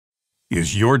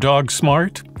Is your dog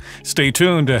smart? Stay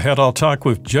tuned ahead. I'll talk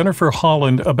with Jennifer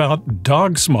Holland about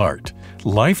Dog Smart,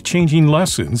 life-changing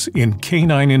lessons in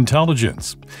canine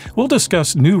intelligence. We'll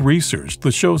discuss new research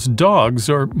that shows dogs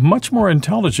are much more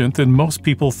intelligent than most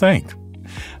people think.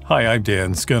 Hi, I'm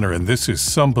Dan Skinner, and this is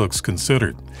Some Books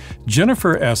Considered.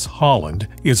 Jennifer S. Holland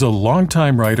is a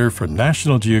longtime writer for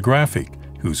National Geographic,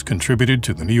 who's contributed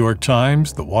to the New York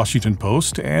Times, the Washington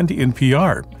Post, and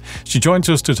NPR. She joins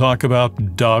us to talk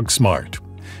about Dog Smart.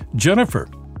 Jennifer,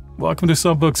 welcome to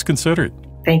Some Books Considered.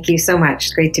 Thank you so much.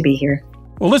 It's great to be here.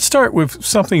 Well, let's start with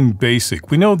something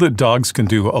basic. We know that dogs can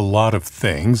do a lot of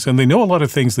things, and they know a lot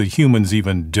of things that humans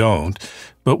even don't.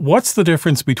 But what's the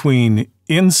difference between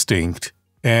instinct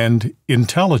and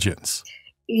intelligence?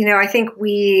 You know, I think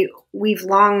we've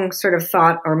long sort of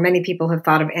thought, or many people have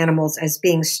thought of animals as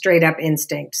being straight up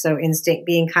instinct. So instinct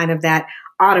being kind of that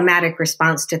automatic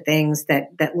response to things that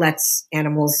lets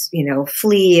animals,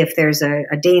 flee if there's a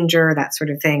danger, that sort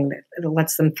of thing, that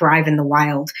lets them thrive in the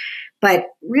wild. But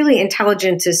really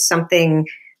intelligence is something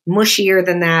mushier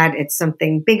than that. It's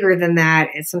something bigger than that.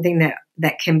 It's something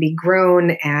that can be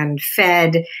grown and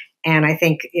fed. And I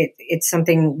think it's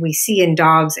something we see in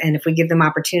dogs, and if we give them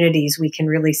opportunities, we can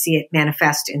really see it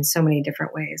manifest in so many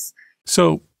different ways.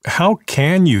 So how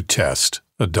can you test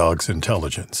a dog's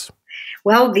intelligence?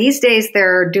 Well, these days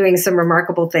they're doing some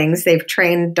remarkable things. They've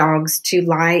trained dogs to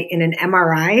lie in an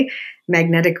MRI,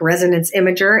 magnetic resonance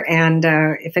imager, and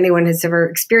if anyone has ever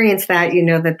experienced that, you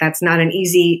know that that's not an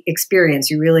easy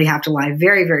experience. You really have to lie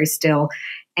very, very still.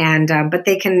 And but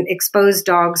they can expose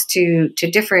dogs to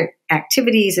different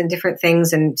activities and different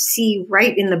things and see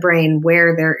right in the brain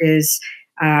where there is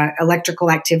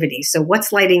electrical activity. So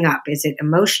what's lighting up? Is it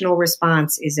emotional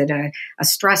response? Is it a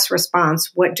stress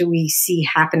response? What do we see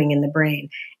happening in the brain?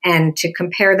 And to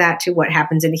compare that to what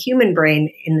happens in a human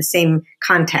brain in the same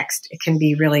context, it can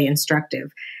be really instructive.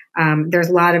 There's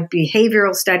a lot of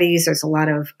behavioral studies. There's a lot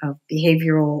of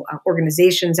behavioral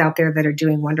organizations out there that are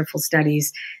doing wonderful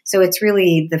studies. So it's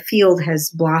really, the field has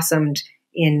blossomed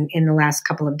in the last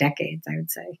couple of decades, I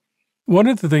would say. One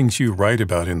of the things you write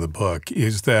about in the book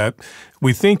is that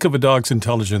we think of a dog's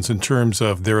intelligence in terms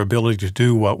of their ability to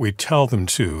do what we tell them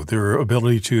to, their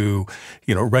ability to,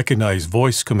 recognize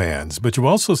voice commands. But you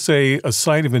also say a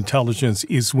sign of intelligence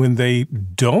is when they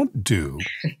don't do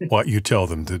what you tell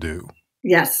them to do.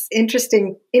 Yes,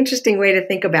 interesting way to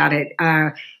think about it.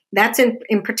 That's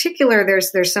in particular,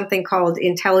 there's something called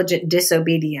intelligent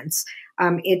disobedience.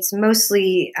 It's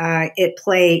mostly at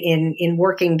play in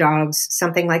working dogs,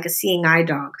 something like a seeing eye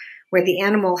dog, where the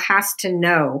animal has to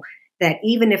know that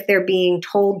even if they're being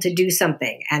told to do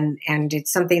something and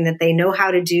it's something that they know how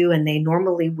to do and they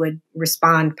normally would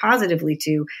respond positively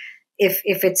to,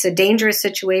 if it's a dangerous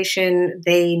situation,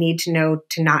 they need to know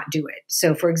to not do it.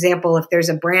 So, for example, if there's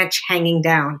a branch hanging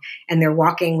down and they're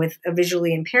walking with a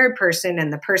visually impaired person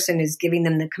and the person is giving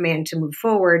them the command to move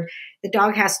forward, the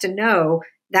dog has to know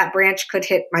that branch could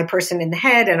hit my person in the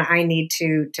head and I need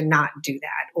to not do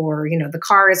that. Or, the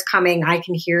car is coming, I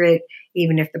can hear it.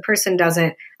 Even if the person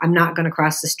doesn't, I'm not going to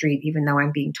cross the street, even though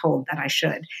I'm being told that I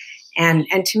should. And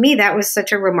to me, that was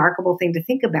such a remarkable thing to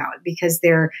think about, because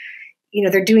they're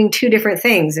doing two different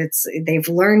things. They've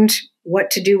learned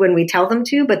what to do when we tell them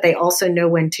to, but they also know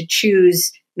when to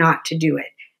choose not to do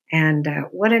it. And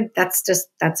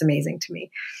that's amazing to me.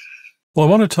 Well, I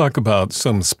want to talk about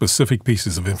some specific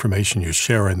pieces of information you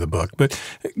share in the book, but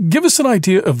give us an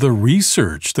idea of the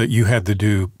research that you had to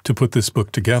do to put this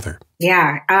book together.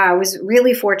 Yeah, I was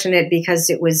really fortunate because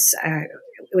it was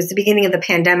the beginning of the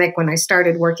pandemic when I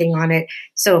started working on it.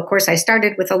 So, of course, I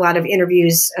started with a lot of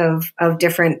interviews of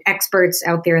different experts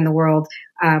out there in the world.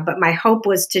 But my hope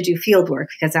was to do field work,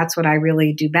 because that's what I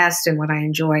really do best and what I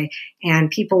enjoy. And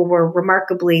people were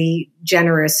remarkably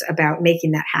generous about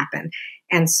making that happen.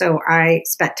 And so I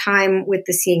spent time with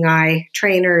the seeing eye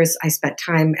trainers. I spent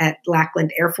time at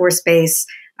Lackland Air Force Base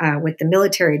with the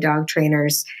military dog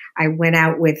trainers. I went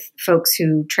out with folks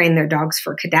who train their dogs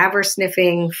for cadaver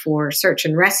sniffing, for search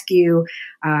and rescue.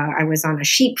 I was on a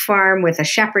sheep farm with a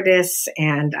shepherdess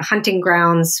and hunting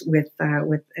grounds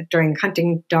during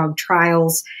hunting dog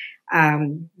trials.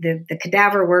 The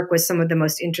cadaver work was some of the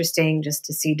most interesting, just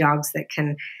to see dogs that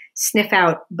can sniff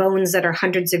out bones that are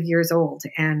hundreds of years old,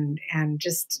 and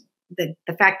just the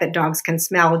fact that dogs can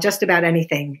smell just about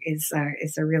anything is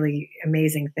a really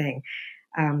amazing thing.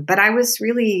 But I was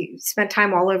really spent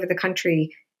time all over the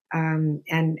country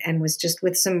and was just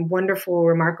with some wonderful,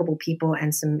 remarkable people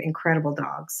and some incredible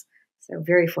dogs. So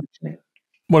very fortunate.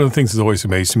 One of the things that's always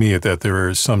amazed me is that there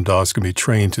are some dogs can be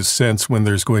trained to sense when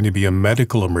there's going to be a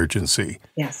medical emergency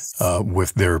Yes.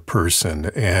 With their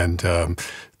person. And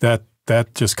that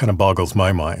That just kind of boggles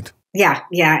my mind. Yeah,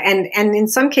 yeah. And in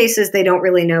some cases, they don't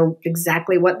really know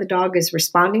exactly what the dog is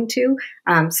responding to.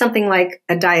 Something like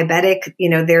a diabetic,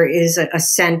 there is a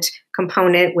scent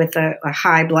component with a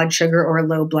high blood sugar or a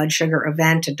low blood sugar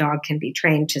event. A dog can be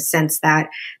trained to sense that.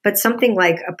 But something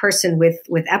like a person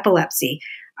with epilepsy,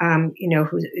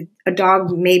 a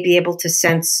dog may be able to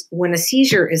sense when a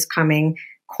seizure is coming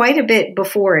quite a bit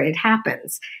before it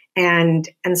happens. And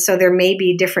so there may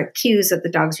be different cues that the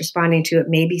dog's responding to. It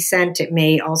may be scent. It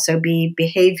may also be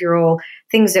behavioral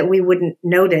things that we wouldn't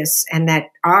notice and that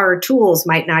our tools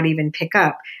might not even pick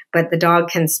up, but the dog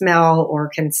can smell or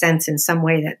can sense in some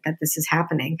way that this is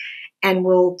happening, and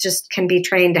can be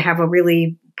trained to have a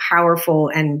really powerful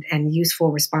and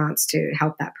useful response to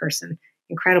help that person.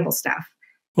 Incredible stuff.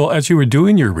 Well, as you were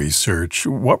doing your research,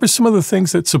 what were some of the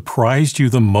things that surprised you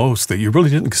the most that you really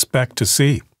didn't expect to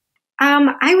see?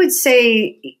 I would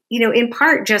say, in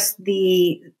part just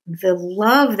the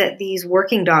love that these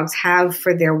working dogs have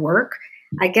for their work.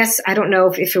 I guess I don't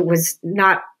know if it was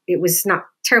not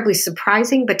terribly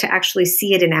surprising, but to actually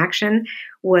see it in action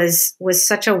was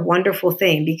such a wonderful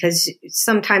thing, because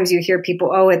sometimes you hear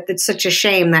people, oh, it's such a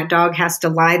shame that dog has to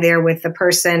lie there with the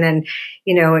person, and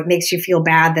it makes you feel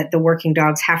bad that the working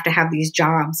dogs have to have these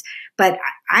jobs. But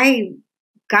I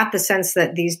got the sense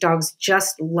that these dogs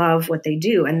just love what they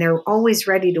do, and they're always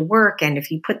ready to work. And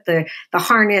if you put the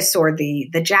harness or the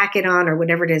jacket on or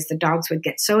whatever it is, the dogs would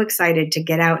get so excited to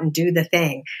get out and do the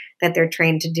thing that they're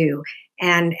trained to do.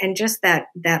 And just that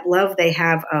love they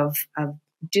have of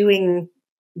doing,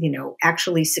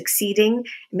 actually succeeding,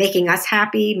 making us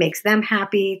happy, makes them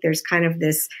happy. There's kind of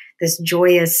this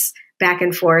joyous back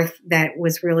and forth that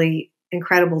was really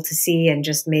incredible to see, and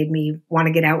just made me want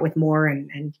to get out with more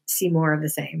and see more of the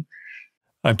same.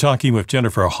 I'm talking with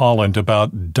Jennifer Holland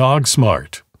about Dog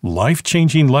Smart,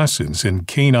 life-changing lessons in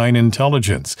canine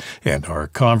intelligence, and our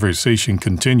conversation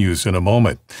continues in a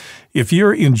moment. If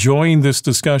you're enjoying this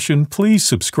discussion, please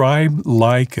subscribe,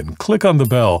 like, and click on the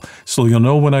bell so you'll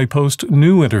know when I post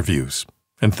new interviews.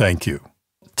 And thank you.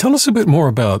 Tell us a bit more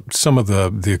about some of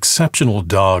the exceptional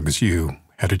dogs you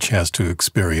had a chance to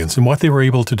experience and what they were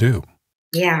able to do.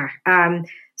 Yeah.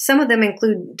 Some of them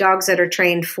include dogs that are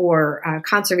trained for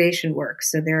conservation work.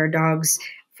 So there are dogs,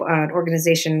 an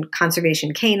organization,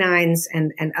 Conservation Canines,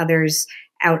 and others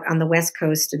out on the West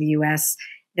Coast of the U.S.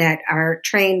 that are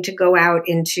trained to go out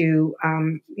into,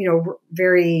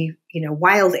 very,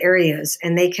 wild areas,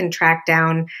 and they can track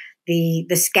down the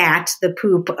scat, the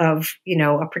poop of,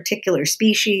 a particular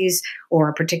species or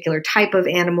a particular type of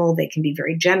animal. They can be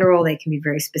very general. They can be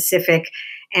very specific,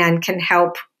 and can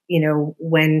help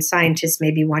when scientists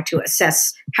maybe want to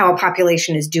assess how a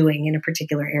population is doing in a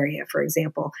particular area, for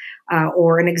example,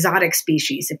 or an exotic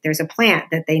species, if there's a plant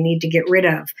that they need to get rid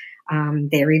of.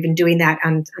 They're even doing that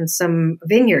on some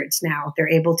vineyards now. They're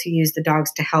able to use the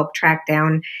dogs to help track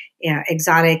down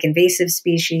exotic invasive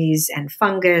species and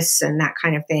fungus and that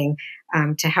kind of thing,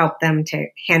 to help them to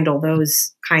handle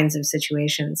those kinds of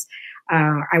situations.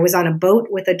 I was on a boat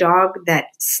with a dog that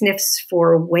sniffs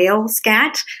for whale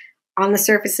scat on the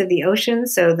surface of the ocean.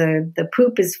 So the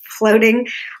poop is floating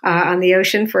on the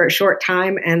ocean for a short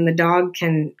time, and the dog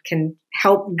can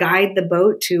help guide the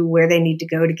boat to where they need to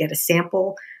go to get a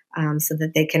sample, so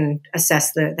that they can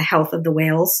assess the health of the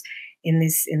whales in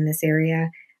this area.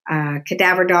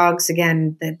 Cadaver dogs,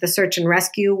 again, the search and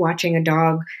rescue, watching a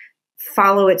dog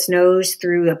follow its nose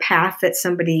through a path that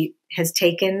somebody has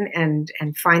taken and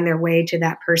find their way to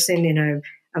that person in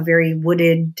a very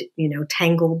wooded,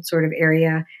 tangled sort of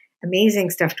area. Amazing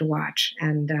stuff to watch.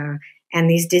 And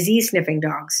these disease sniffing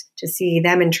dogs, to see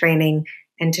them in training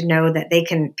and to know that they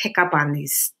can pick up on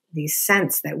these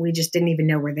scents that we just didn't even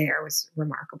know were there was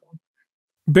remarkable.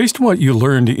 Based on what you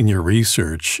learned in your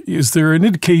research, is there an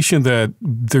indication that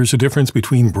there's a difference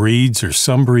between breeds, or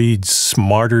some breeds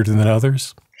smarter than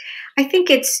others? I think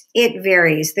it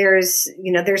varies. There's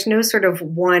no sort of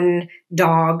one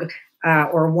dog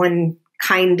or one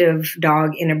kind of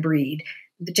dog in a breed.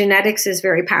 The genetics is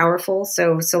very powerful.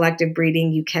 So selective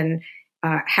breeding, you can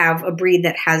have a breed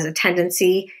that has a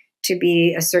tendency to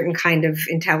be a certain kind of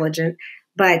intelligent.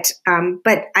 But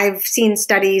I've seen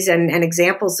studies and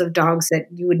examples of dogs that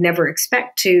you would never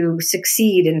expect to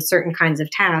succeed in certain kinds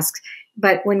of tasks.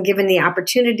 But when given the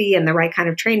opportunity and the right kind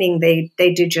of training,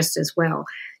 they do just as well.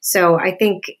 So I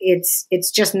think it's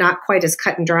just not quite as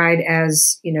cut and dried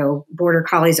as, border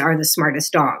collies are the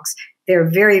smartest dogs. They're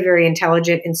very, very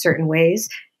intelligent in certain ways,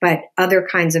 but other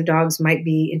kinds of dogs might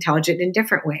be intelligent in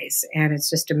different ways. And it's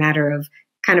just a matter of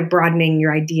kind of broadening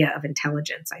your idea of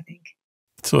intelligence, I think.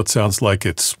 So it sounds like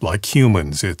it's like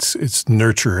humans. It's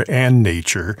nurture and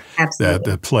nature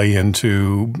that play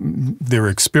into their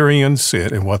experience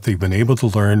and what they've been able to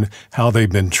learn, how they've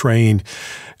been trained.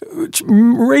 Which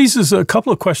raises a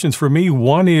couple of questions for me.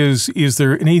 One is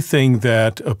there anything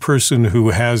that a person who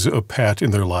has a pet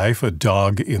in their life, a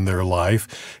dog in their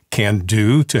life, can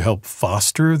do to help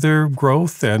foster their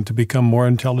growth and to become more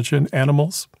intelligent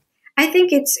animals? I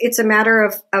think it's a matter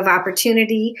of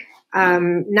opportunity.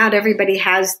 Not everybody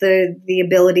has the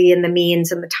ability and the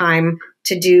means and the time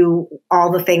to do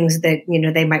all the things that,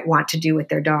 they might want to do with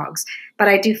their dogs. But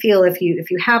I do feel if you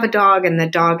have a dog and the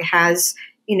dog has,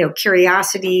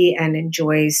 curiosity and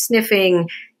enjoys sniffing,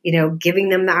 giving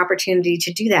them the opportunity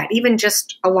to do that, even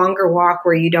just a longer walk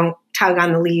where you don't tug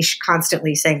on the leash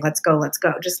constantly saying, let's go.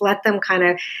 Just let them kind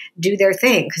of do their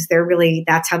thing, because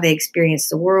that's how they experience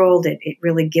the world. It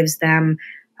really gives them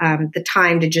the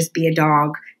time to just be a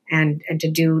dog and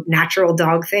to do natural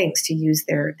dog things, to use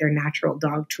their natural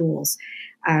dog tools.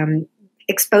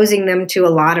 Exposing them to a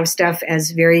lot of stuff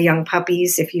as very young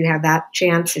puppies, if you have that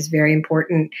chance, is very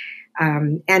important.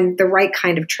 And the right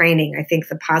kind of training. I think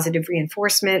the positive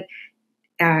reinforcement,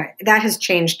 that has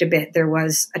changed a bit. There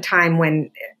was a time when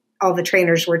all the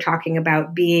trainers were talking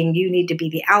about you need to be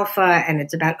the alpha, and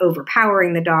it's about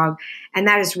overpowering the dog. And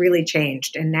that has really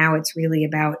changed. And now it's really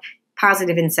about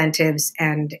positive incentives.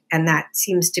 And that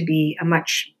seems to be a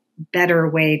much better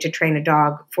way to train a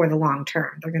dog for the long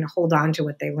term. They're going to hold on to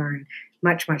what they learn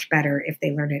much, much better if they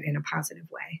learn it in a positive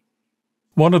way.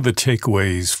 One of the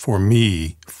takeaways for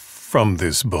me from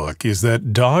this book is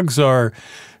that dogs are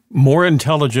more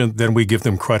intelligent than we give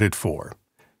them credit for.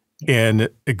 And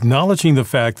acknowledging the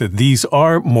fact that these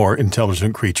are more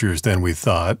intelligent creatures than we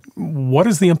thought, what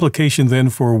is the implication then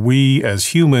for we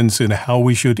as humans and how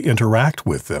we should interact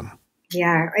with them?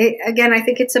 Yeah, I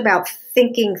think it's about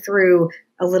thinking through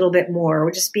a little bit more,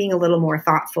 or just being a little more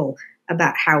thoughtful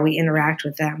about how we interact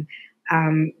with them.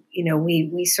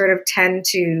 We sort of tend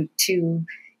to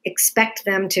expect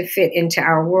them to fit into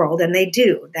our world, and they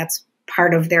do. That's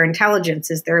part of their intelligence,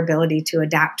 is their ability to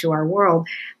adapt to our world.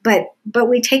 But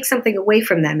we take something away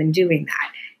from them in doing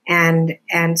that.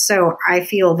 And so I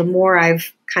feel the more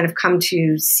I've kind of come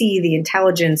to see the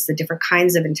intelligence, the different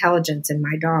kinds of intelligence in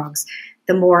my dogs,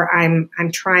 the more I'm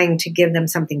trying to give them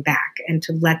something back and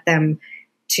to let them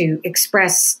to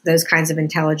express those kinds of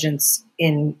intelligence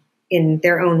in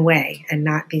their own way, and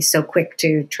not be so quick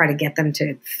to try to get them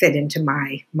to fit into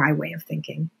my way of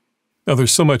thinking. Now,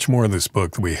 there's so much more in this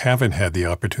book that we haven't had the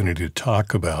opportunity to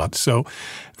talk about. So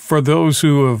for those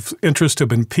who have interest have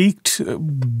been piqued,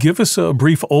 give us a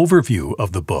brief overview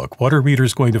of the book. What are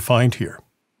readers going to find here?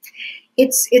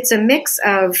 It's a mix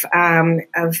of kind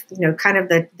of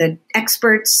the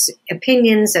experts'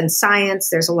 opinions and science.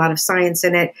 There's a lot of science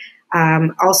in it.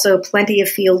 Also plenty of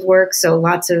field work, so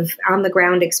lots of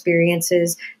on-the-ground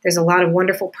experiences. There's a lot of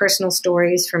wonderful personal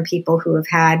stories from people who have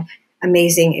had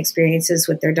amazing experiences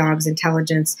with their dog's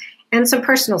intelligence, and some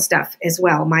personal stuff as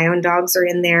well. My own dogs are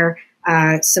in there.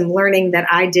 Some learning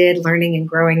and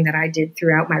growing that I did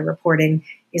throughout my reporting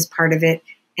is part of it.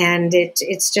 And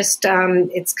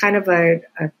it's kind of a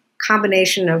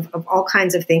combination of all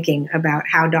kinds of thinking about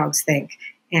how dogs think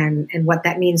and what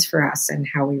that means for us and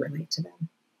how we relate to them.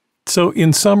 So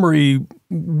in summary,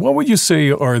 what would you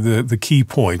say are the key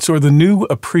points or the new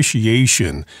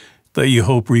appreciation that you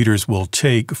hope readers will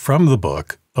take from the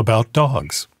book about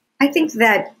dogs? I think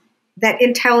that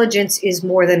intelligence is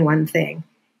more than one thing,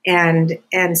 and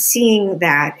seeing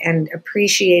that and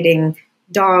appreciating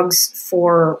dogs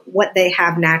for what they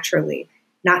have naturally,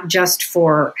 not just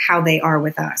for how they are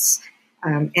with us.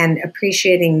 And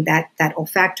appreciating that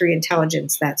olfactory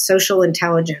intelligence, that social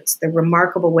intelligence, the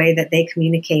remarkable way that they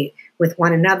communicate with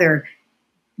one another,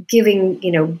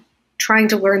 trying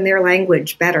to learn their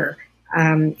language better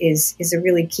is a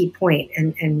really key point,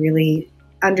 and really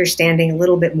understanding a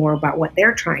little bit more about what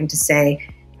they're trying to say,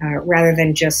 rather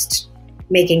than just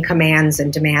making commands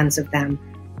and demands of them,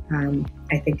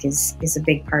 I think is a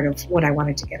big part of what I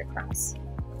wanted to get across.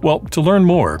 Well, to learn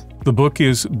more, the book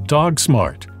is Dog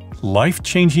Smart: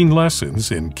 Life-Changing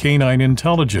Lessons in Canine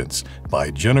Intelligence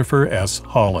by Jennifer S.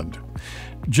 Holland.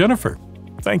 Jennifer,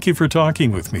 thank you for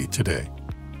talking with me today.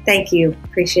 Thank you.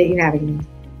 Appreciate you having me.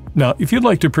 Now, if you'd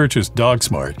like to purchase Dog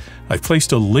Smart, I've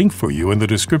placed a link for you in the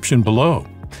description below.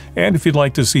 And if you'd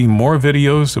like to see more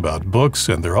videos about books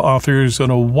and their authors on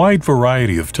a wide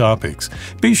variety of topics,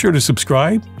 be sure to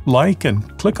subscribe, like,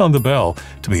 and click on the bell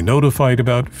to be notified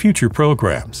about future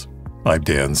programs. I'm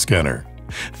Dan Skinner.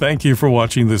 Thank you for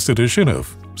watching this edition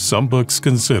of Some Books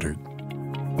Considered.